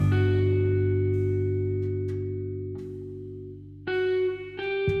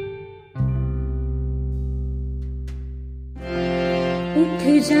उठ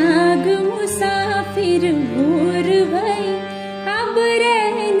जाग मुसाफिर भोर भई, अब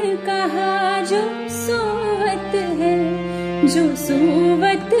रैन कहा जो सोवत है, जो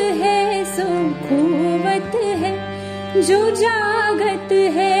सोवत है सो खोवत है, जो जागत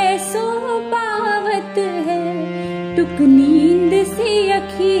है सो पावत है। टुक नींद से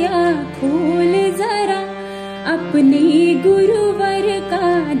अखियां खोल जरा, अपने गुरुवर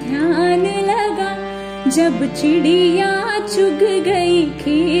का ध्यान लगा। जब चिड़िया चुग गई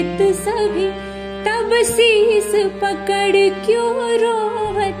खेत सभी, तब शीस पकड़ क्यों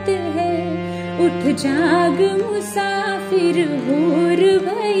रोवत है। उठ जाग मुसाफिर भोर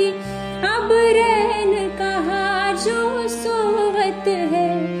भई, अब रैन कहा जो सोवत है,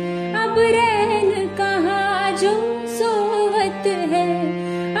 अब रैन कहा जो सोवत है,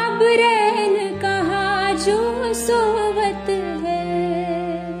 अब रैन कहा जो सोवत है।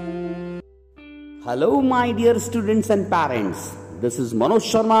 Hello my dear students and parents, this is Manoj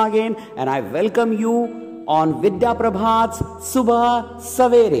Sharma again and I welcome you on Vidya Prabhat's Subah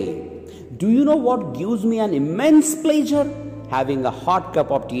Savere. Do you know what gives me an immense pleasure? Having a hot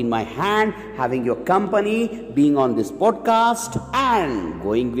cup of tea in my hand, having your company, being on this podcast and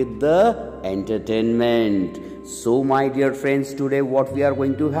going with the entertainment. So my dear friends, today what we are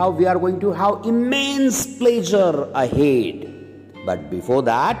going to have? We are going to have immense pleasure ahead. But before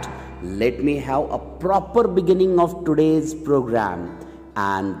that, let me have a proper beginning of today's program.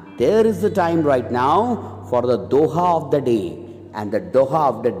 And there is the time right now for the Doha of the day. And the Doha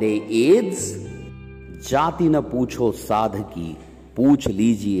of the day is, जाति न पूछो साध की, पूछ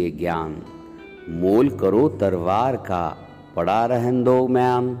लीजिए ज्ञान, मोल करो तरवार का, पड़ा रहन दो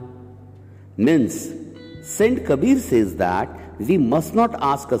म्यान. Means, Saint Kabir says that we must not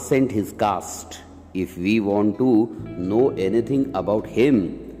ask a saint his caste. If we want to know anything about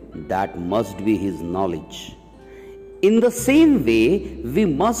him, that must be his knowledge. In the same way, we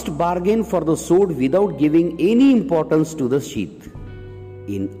must bargain for the sword without giving any importance to the sheath.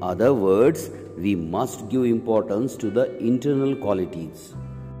 In other words, we must give importance to the internal qualities.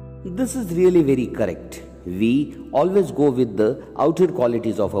 This is really very correct. We always go with the outer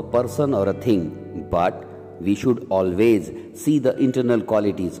qualities of a person or a thing, but we should always see the internal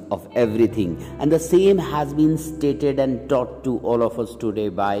qualities of everything. And the same has been stated and taught to all of us today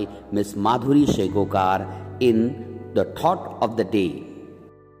by Miss Madhuri Shekokar in the thought of the day.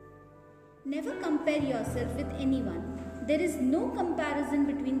 Never compare yourself with anyone. There is no comparison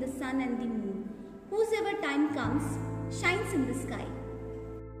between the sun and the moon. Whosever time comes, shines in the sky.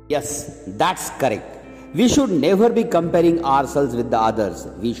 Yes, that's correct. We should never be comparing ourselves with the others.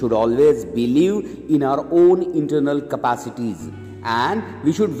 We should always believe in our own internal capacities. And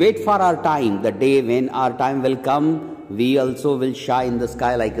we should wait for our time. The day when our time will come, we also will shine in the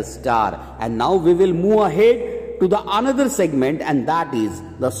sky like a star. And now we will move ahead to the another segment, and that is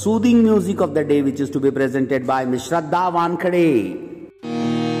the soothing music of the day, which is to be presented by Ms. Shraddha Wankhede.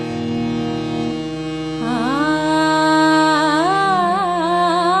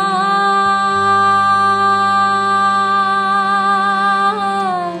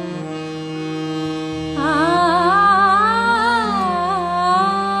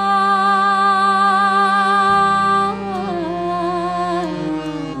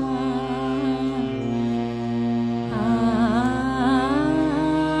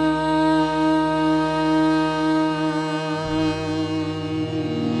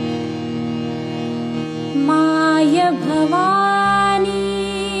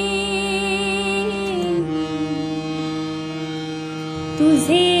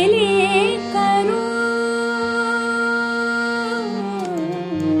 तुझे ले करूं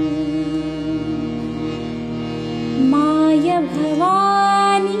माया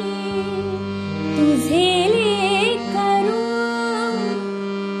भवानी, तुझे ले करूं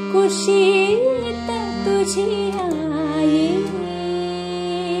कुशीत तुझे आए.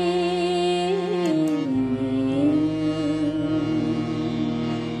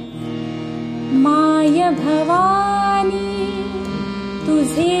 माया भवानी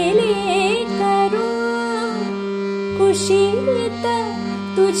तुझे ले करूं कुशीत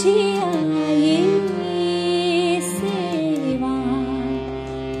तुझे आए. सेवा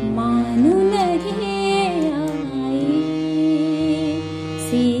मानू लगे आए,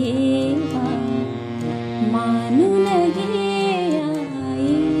 सेवा मानू लगे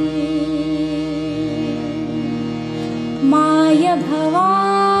आए. माया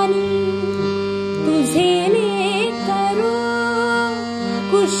भवानी तुझे ले करूं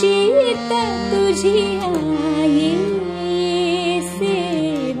कुशीत तुझे आए.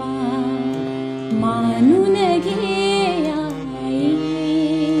 सेवा मानू लगे आए,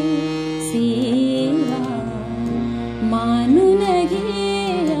 सेवा मानू लगे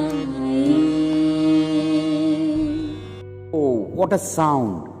What a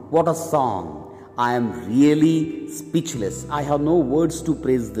sound, what a song. I am really speechless. I have no words to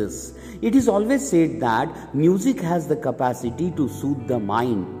praise this. It is always said that music has the capacity to soothe the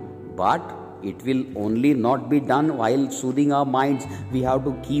mind, but it will only not be done while soothing our minds. We have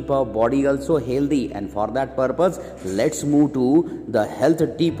to keep our body also healthy, and for that purpose, let's move to the health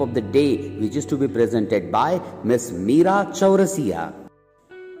tip of the day, which is to be presented by Miss Meera Chaurasia.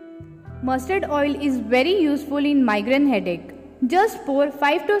 Mustard oil is very useful in migraine headache. Just pour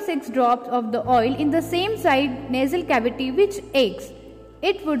 5 to 6 drops of the oil in the same side nasal cavity which aches.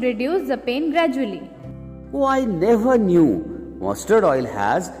 It would reduce the pain gradually. Oh, I never knew mustard oil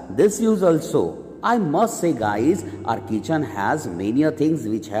has this use also. I must say guys, our kitchen has many things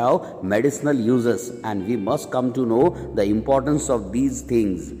which have medicinal uses, and we must come to know the importance of these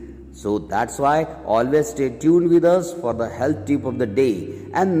things. So that's why always stay tuned with us for the health tip of the day.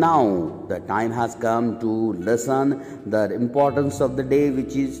 And now the time has come to listen the importance of the day,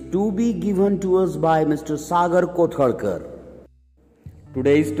 which is to be given to us by Mr. Sagar Kothalkar.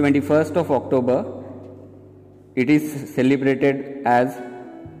 Today is 21st of October. It is celebrated as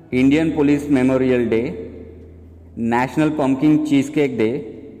Indian Police Memorial Day, National Pumpkin Cheesecake Day,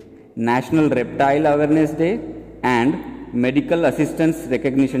 National Reptile Awareness Day, and Medical Assistance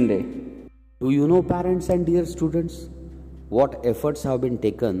Recognition Day. Do you know, parents and dear students, what efforts have been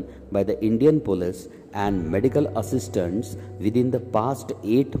taken by the Indian police and medical assistants within the past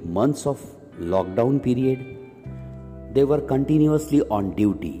 8 months of lockdown period? They were continuously on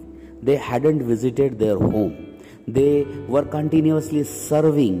duty. They hadn't visited their home. They were continuously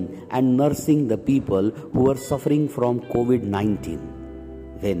serving and nursing the people who were suffering from COVID-19.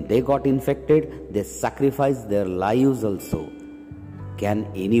 When they got infected, they sacrificed their lives also. Can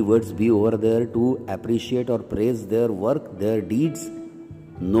any words be over there to appreciate or praise their work, their deeds?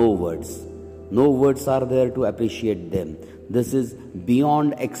 No words. No words are there to appreciate them. This is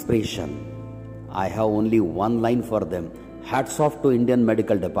beyond expression. I have only one line for them. Hats off to Indian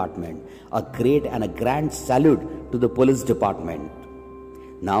Medical Department. A great and a grand salute to the police department.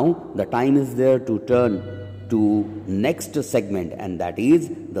 Now the time is there to turn to next segment, and that is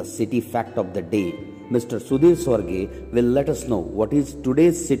the city fact of the day. Mr. Sudhir Swarge will let us know what is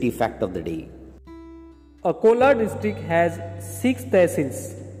today's city fact of the day. Akola district has 6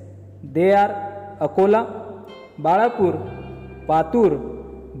 tehsils. They are Akola, Balapur, Patur,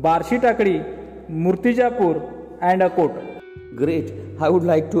 Barshi-Takdi, Murtijapur and Akot. Great. I would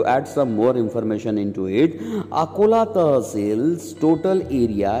like to add some more information into it. Akola Tehsil's total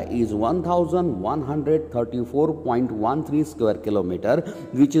area is 1134.13 square kilometer,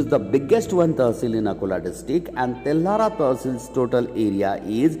 which is the biggest one tehsil in Akola district, and Telhara Tehsil's total area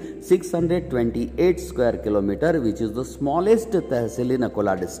is 628 square kilometer, which is the smallest tehsil in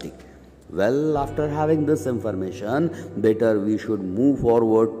Akola district. Well, after having this information, better we should move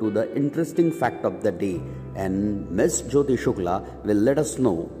forward to the interesting fact of the day, and Ms. Jyoti Shukla will let us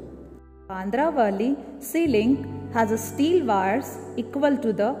know. Bandra-Worli Sea Link has a steel wires equal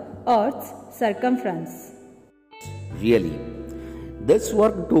to the Earth's circumference. Really? This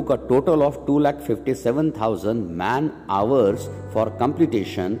work took a total of 257,000 man-hours for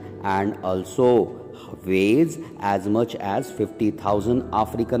completion, and also weighs as much as 50,000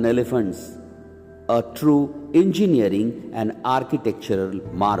 African elephants. A true engineering and architectural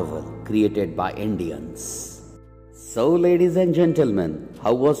marvel created by Indians. So, ladies and gentlemen,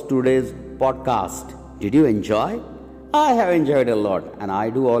 how was today's podcast? Did you enjoy? I have enjoyed a lot, and I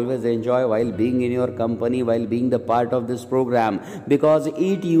do always enjoy while being in your company, while being the part of this program, because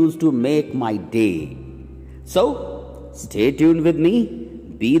it used to make my day. So, stay tuned with me.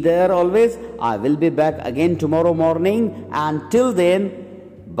 Be there always. I will be back again tomorrow morning. And till then,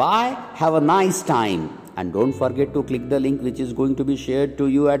 bye. Have a nice time. And don't forget to click the link which is going to be shared to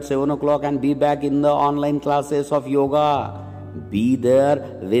you at 7 o'clock, and be back in the online classes of yoga. Be there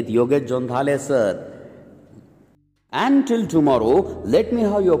with Yogesh Jondhale sir. And till tomorrow, let me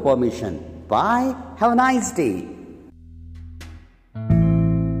have your permission. Bye. Have a nice day.